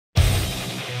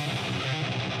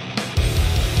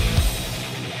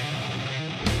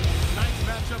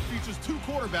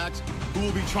quarterbacks who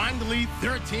will be trying to lead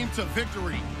their team to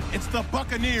victory. It's the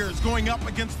Buccaneers going up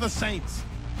against the Saints.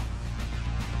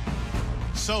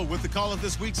 So, with the call of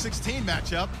this Week 16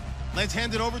 matchup, let's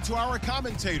hand it over to our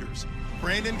commentators,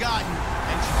 Brandon Guyton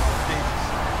and Charles Davis.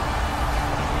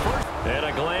 And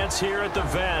a glance here at the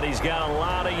vet. He's got a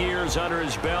lot of years under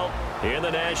his belt in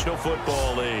the National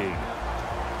Football League.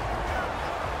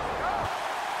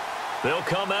 They'll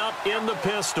come out in the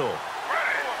pistol.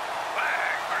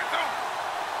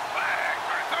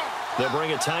 They'll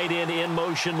bring a tight end in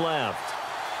motion left.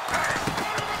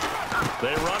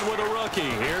 They run with a rookie.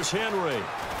 Here's Henry.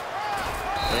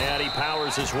 And he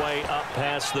powers his way up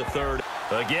past the 30.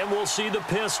 Again, we'll see the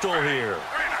pistol here.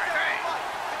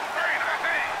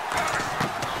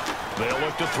 They'll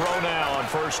look to throw now on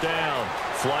first down.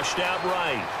 Flushed out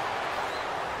right.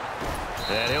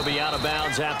 And he'll be out of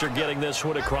bounds after getting this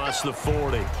one across the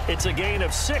 40. It's a gain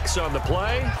of 6 on the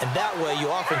play. And that way you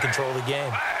often control the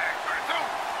game.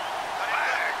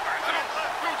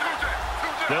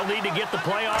 They'll need to get the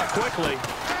play off quickly.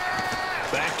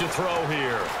 Back to throw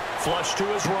here. Flush to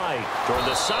his right. Toward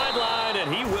the sideline,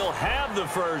 and he will have the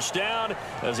first down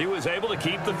as he was able to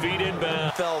keep the feet in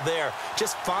bounds. Fell there.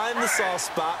 Just find the soft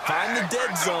spot, find the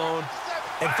dead zone,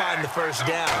 and find the first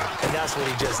down. And that's what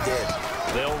he just did.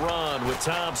 They'll run with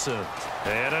Thompson.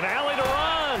 And an alley to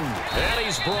run. And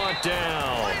he's brought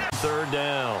down. Third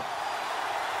down.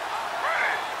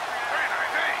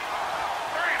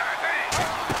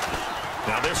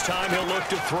 Now this time he'll look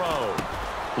to throw.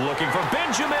 Looking for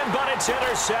Benjamin, but it's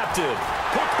intercepted.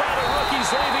 Picked by the rookie,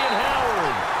 Xavier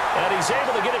Howard. And he's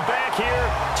able to get it back here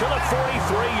to the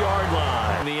 43-yard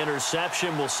line. The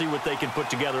interception, we'll see what they can put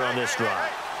together on this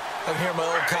drive. I'm here, my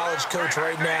old college coach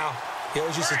right now. He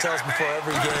always used to tell us before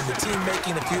every game, the team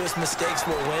making the fewest mistakes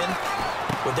will win.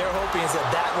 What they're hoping is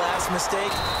that last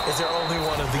mistake is their only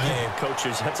one of the game.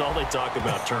 Coaches, that's all they talk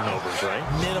about, turnovers, right?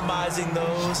 Minimizing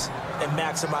those and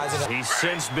maximizing them. He's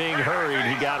since being hurried.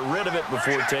 He got rid of it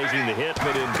before taking the hit,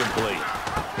 but incomplete.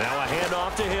 Now a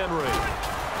handoff to Henry.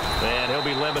 And he'll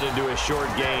be limited to a short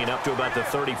gain up to about the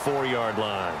 34-yard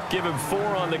line. Give him 4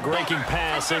 on the breaking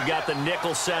pass. They've got the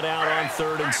nickel set out on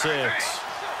 3rd and 6.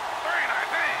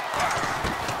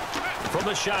 From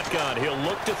the shotgun, he'll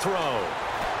look to throw.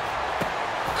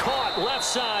 Caught left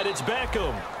side, it's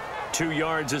Beckham. 2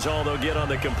 yards is all they'll get on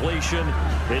the completion.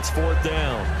 It's 4th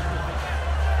down.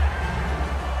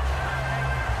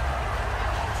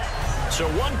 So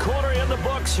 1 quarter in the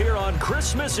books here on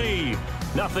Christmas Eve.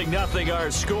 0-0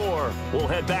 our score. We'll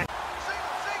head back.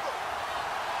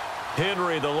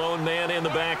 Henry, the lone man in the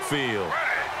backfield.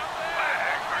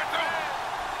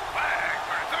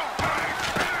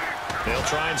 They'll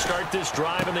try and start this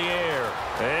drive in the air.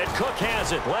 And Cook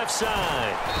has it, left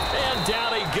side. And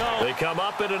down he goes. They come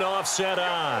up in an offset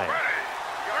eye.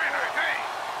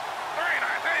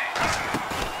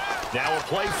 Now a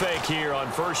play fake here on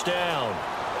first down.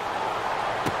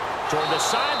 Toward the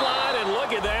sideline, and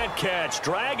look at that catch.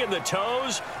 Dragging the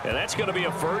toes, and that's going to be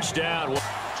a first down.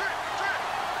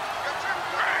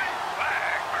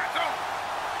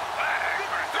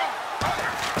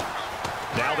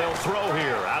 Now they'll throw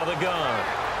here out of the gun.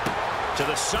 To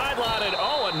the sideline, and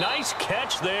oh, a nice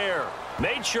catch there.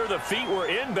 Made sure the feet were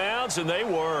inbounds, and they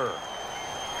were.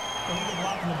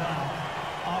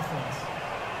 Offense.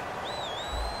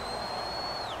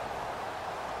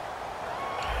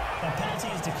 That penalty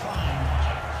is declined.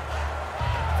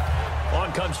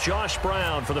 On comes Josh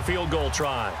Brown for the field goal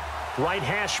try. Right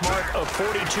hash mark, a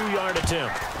 42-yard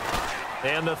attempt.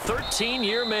 And the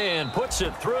 13-year man puts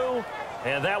it through,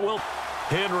 and that will...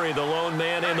 Henry, the lone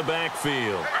man in the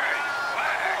backfield.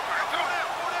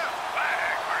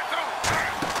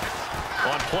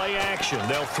 On play action,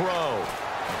 they'll throw.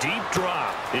 Deep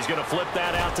drop. He's going to flip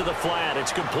that out to the flat.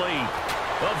 It's complete.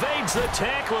 Evades the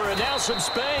tackler, and now some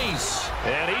space.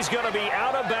 And he's going to be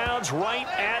out of bounds right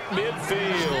at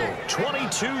midfield.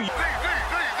 22.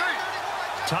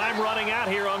 Time running out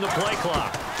here on the play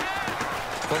clock.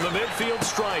 From the midfield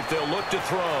stripe, they'll look to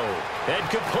throw. And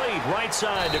complete right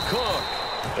side to Cook.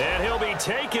 And he'll be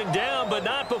taken down, but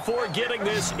not before getting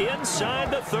this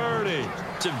inside the 30.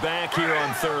 To back here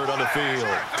on 3rd on the field.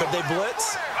 Could they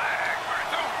blitz?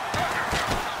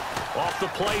 Off the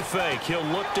play fake, he'll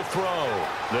look to throw.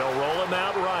 They'll roll him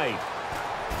out right.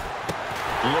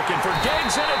 Looking for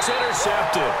Diggs, and it's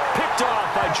intercepted. Picked off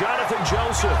by Jonathan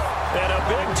Joseph. And a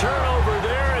big turnover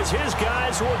there as his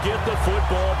guys will get the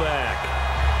football back.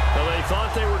 Well, they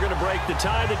thought they were going to break the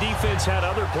tie. The defense had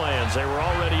other plans. They were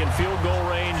already in field goal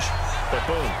range, but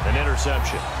boom, an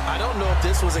interception. I don't know if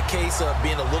this was a case of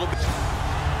being a little bit...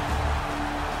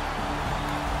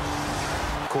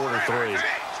 Quarter 3.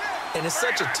 And it's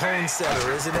such a tone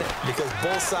setter, isn't it? Because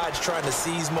both sides trying to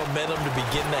seize momentum to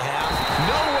begin the half.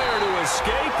 Nowhere to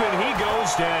escape, and he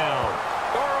goes down.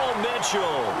 Earl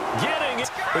Mitchell getting it.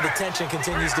 Where the tension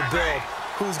continues to build,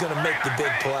 who's going to make the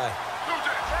big play?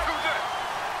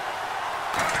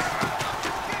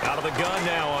 Out of the gun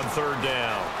now on third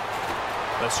down.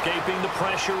 Escaping the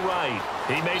pressure right.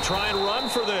 He may try and run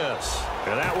for this.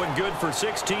 And that one good for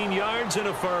 16 yards and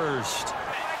a first.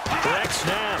 Correct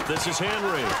snap. This is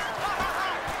Henry.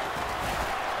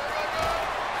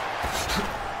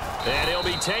 And he'll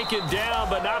be taken down,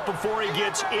 but not before he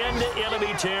gets into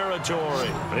enemy territory.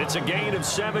 It's a gain of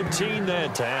 17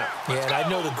 that time. Yeah, and I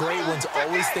know the great ones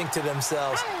always think to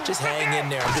themselves, just hang in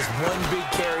there. Just one big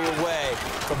carry away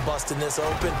from busting this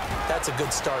open. That's a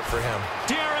good start for him.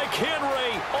 Derrick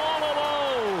Henry all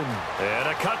alone. And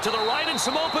a cut to the right and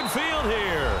some open field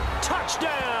here.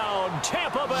 Touchdown,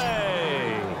 Tampa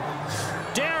Bay.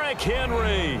 Derrick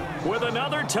Henry with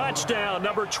another touchdown,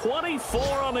 number 24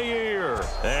 on the year.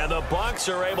 And the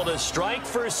Bucs are able to strike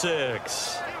for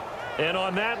 6. And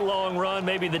on that long run,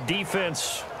 maybe the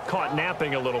defense caught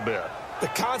napping a little bit. The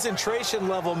concentration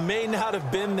level may not have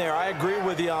been there. I agree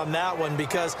with you on that one,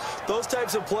 because those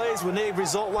types of plays, when they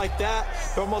result like that,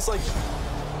 they're almost like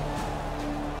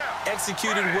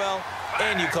executed well,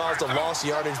 and you caused a lost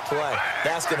yardage play.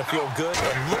 That's going to feel good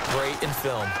and look great in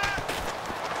film.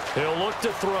 He'll look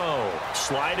to throw.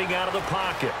 Sliding out of the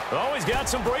pocket. Oh, he's got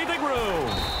some breathing room.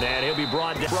 And he'll be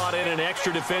brought in an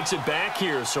extra defensive back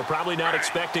here, so probably not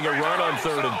expecting a run on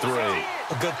 3rd and 3.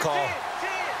 A good call.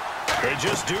 They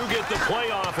just do get the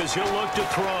play off as he'll look to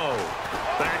throw.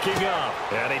 Backing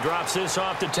up. And he drops this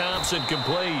off to Thompson,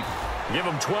 complete. Give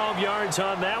him 12 yards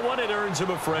on that one. It earns him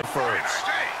a first.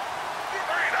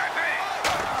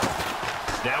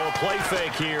 Now a play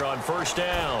fake here on 1st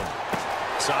down.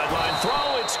 Sideline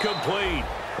throw, it's complete.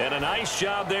 And a nice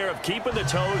job there of keeping the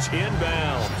toes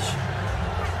inbounds.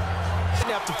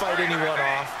 Didn't have to fight anyone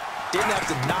off. Didn't have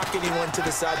to knock anyone to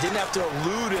the side. Didn't have to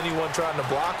elude anyone trying to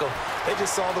block them. They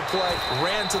just saw the play,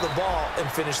 ran to the ball, and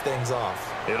finished things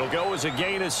off. It'll go as a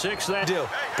gain of 6. That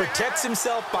protects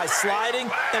himself by sliding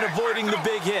and avoiding the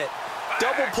big hit.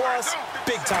 Double plus,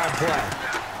 big-time play.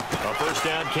 A 1st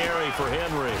down carry for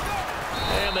Henry.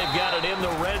 And they've got it in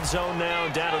the red zone now,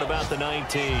 down at about the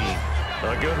 19.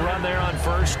 A good run there on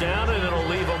 1st down, and it'll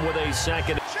leave them with a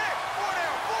second.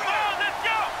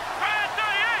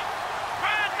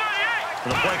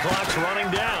 The play clock's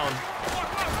running down.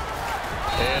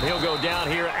 And he'll go down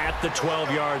here at the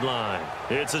 12-yard line.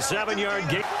 It's a 7-yard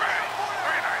gain.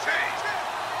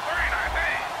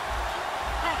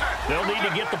 They'll need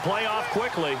to get the play off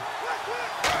quickly.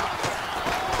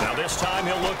 Now this time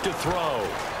he'll look to throw.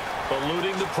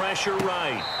 Eluding the pressure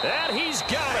right. And he's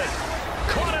got it.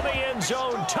 Caught in the end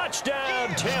zone.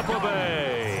 Touchdown, Tampa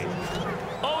Bay.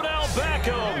 Odell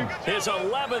Beckham, his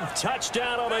 11th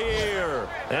touchdown of the year.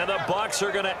 And the Bucs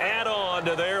are going to add on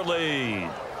to their lead.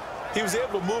 He was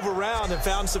able to move around and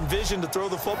found some vision to throw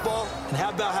the football. And how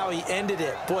about how he ended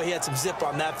it? Boy, he had some zip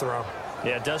on that throw.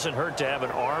 Yeah, it doesn't hurt to have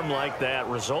an arm like that.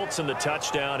 Results in the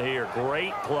touchdown here.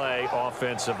 Great play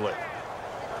offensively.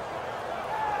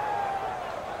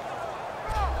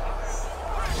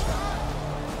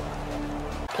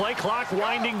 Play clock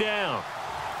winding down.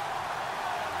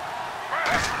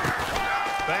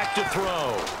 Back to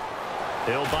throw.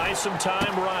 He'll buy some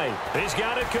time right. He's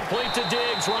got it complete to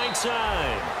Diggs, right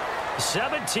side.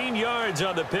 17 yards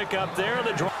on the pickup there.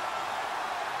 The draw.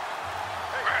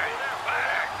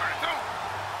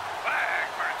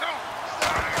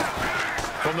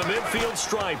 From the midfield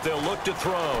stripe, they'll look to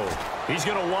throw. He's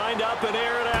going to wind up and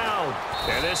air it out.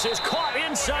 And this is caught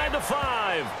inside the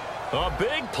 5. A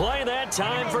big play that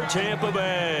time for Tampa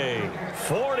Bay.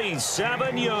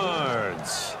 47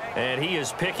 yards. And he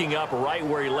is picking up right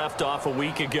where he left off a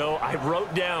week ago. I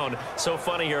wrote down, so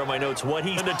funny here on my notes, what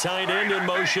he's the tight end in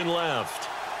motion left.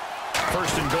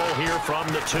 1st and goal here from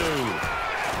the 2.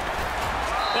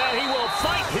 And he will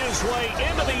fight his way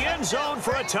into the end zone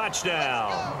for a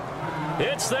touchdown.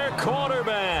 It's their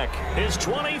quarterback, his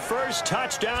 21st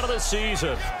touchdown of the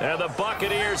season. And the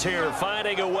Buccaneers here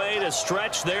finding a way to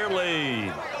stretch their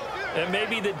lead. And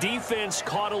maybe the defense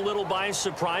caught a little by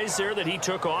surprise there that he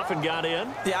took off and got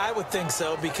in? Yeah, I would think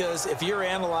so, because if you're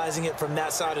analyzing it from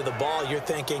that side of the ball, you're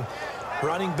thinking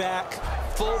running back,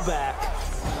 fullback.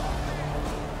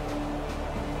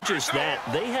 Just that,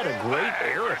 they had a great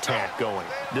air attack going.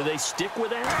 Do they stick with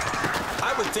that?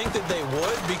 I would think that they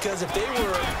would, because if they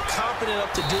were confident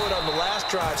enough to do it on the last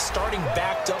drive, starting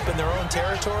backed up in their own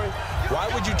territory, why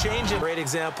would you change it? Great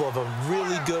example of a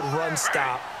really good run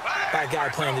stop by a guy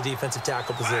playing the defensive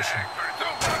tackle position.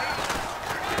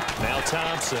 Now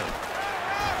Thompson.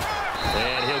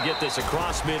 And he'll get this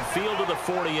across midfield to the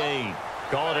 48.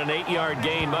 Call it an 8-yard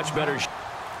gain. Much better.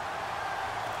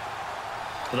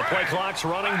 The play clock's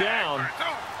running down.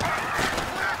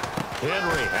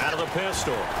 Henry out of the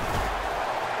pistol.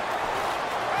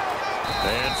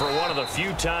 And for one of the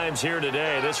few times here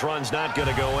today, this run's not going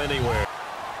to go anywhere.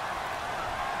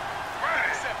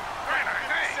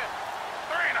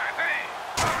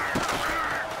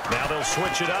 Now they'll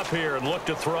switch it up here and look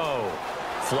to throw.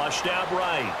 Flushed out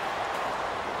right.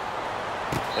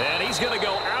 And he's going to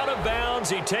go out of bounds.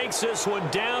 He takes this one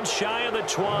down shy of the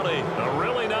 20. A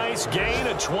really nice gain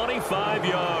of 25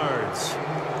 yards.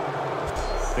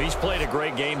 He's played a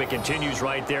great game. It continues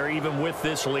right there, even with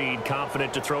this lead,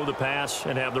 confident to throw the pass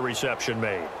and have the reception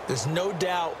made. There's no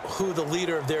doubt who the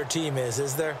leader of their team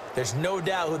is there? There's no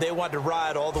doubt who they want to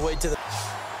ride all the way to the...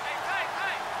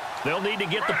 They'll need to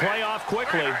get the play off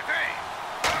quickly.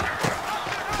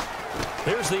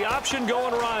 Here's the option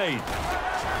going right.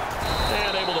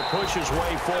 And able to push his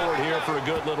way forward here for a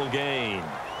good little gain.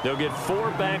 They'll get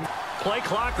 4 back. Play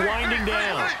clock winding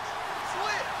down.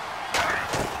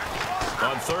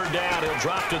 On third down, he'll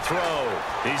drop to throw.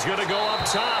 He's going to go up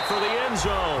top for the end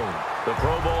zone. The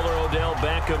Pro Bowler Odell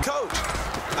Beckham. Coach,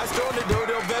 I was throwing to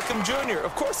Odell Beckham Jr.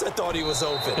 Of course I thought he was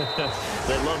open.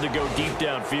 They'd love to go deep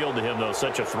downfield to him, though.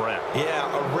 Such a threat.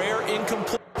 Yeah, a rare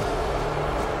incomplete.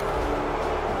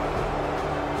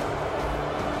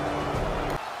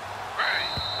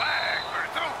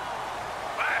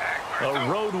 A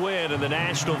road win in the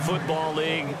National Football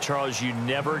League. Charles, you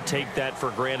never take that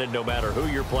for granted no matter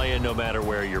who you're playing, no matter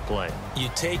where you're playing. You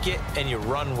take it and you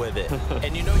run with it.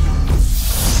 And you know you...